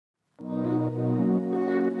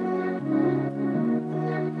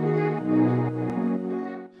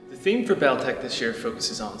theme for BelTech this year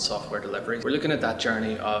focuses on software delivery. We're looking at that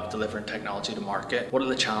journey of delivering technology to market. What are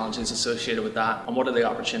the challenges associated with that, and what are the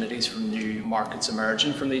opportunities from new markets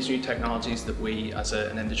emerging from these new technologies that we as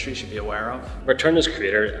an industry should be aware of? Return as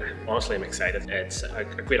creator, honestly I'm excited. It's a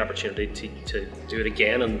great opportunity to do it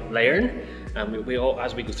again and learn. We all,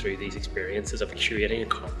 as we go through these experiences of curating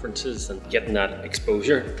conferences and getting that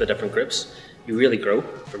exposure to different groups, you really grow.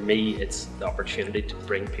 For me, it's the opportunity to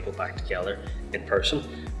bring people back together in person.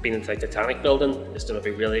 Being inside Titanic building is going to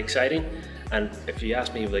be really exciting. And if you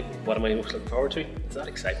ask me, like, what am I most looking forward to? It's that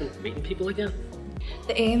excitement, meeting people again.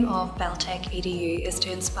 The aim of BelTech EDU is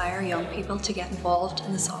to inspire young people to get involved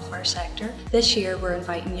in the software sector. This year we're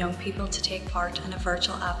inviting young people to take part in a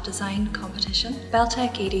virtual app design competition.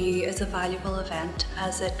 BelTech EDU is a valuable event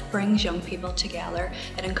as it brings young people together.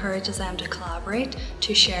 It encourages them to collaborate,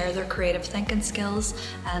 to share their creative thinking skills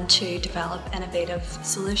and to develop innovative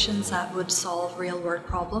solutions that would solve real-world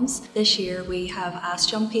problems. This year we have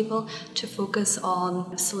asked young people to focus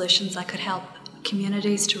on solutions that could help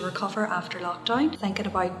communities to recover after lockdown, thinking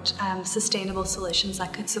about sustainable solutions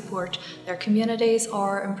that could support their communities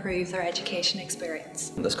or improve their education experience.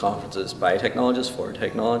 This conference is by technologists for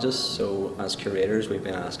technologists, so as curators we've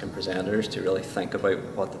been asking presenters to really think about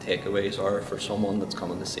what the takeaways are for someone that's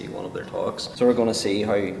coming to see one of their talks. So we're going to see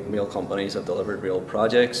how real companies have delivered real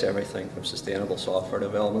projects, everything from sustainable software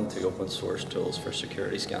development to open source tools for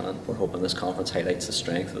security scanning. We're hoping this conference highlights the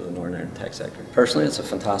strength of the Northern Ireland tech sector. Personally, it's a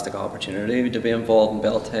fantastic opportunity to be involved in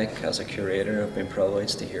BelTech. As a curator, I've been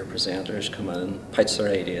privileged to hear presenters come in, pitch their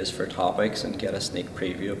ideas for topics and get a sneak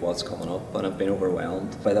preview of what's coming up, and I've been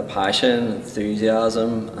overwhelmed by the passion,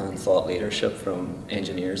 enthusiasm and thought leadership from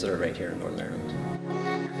engineers that are right here in Northern Ireland.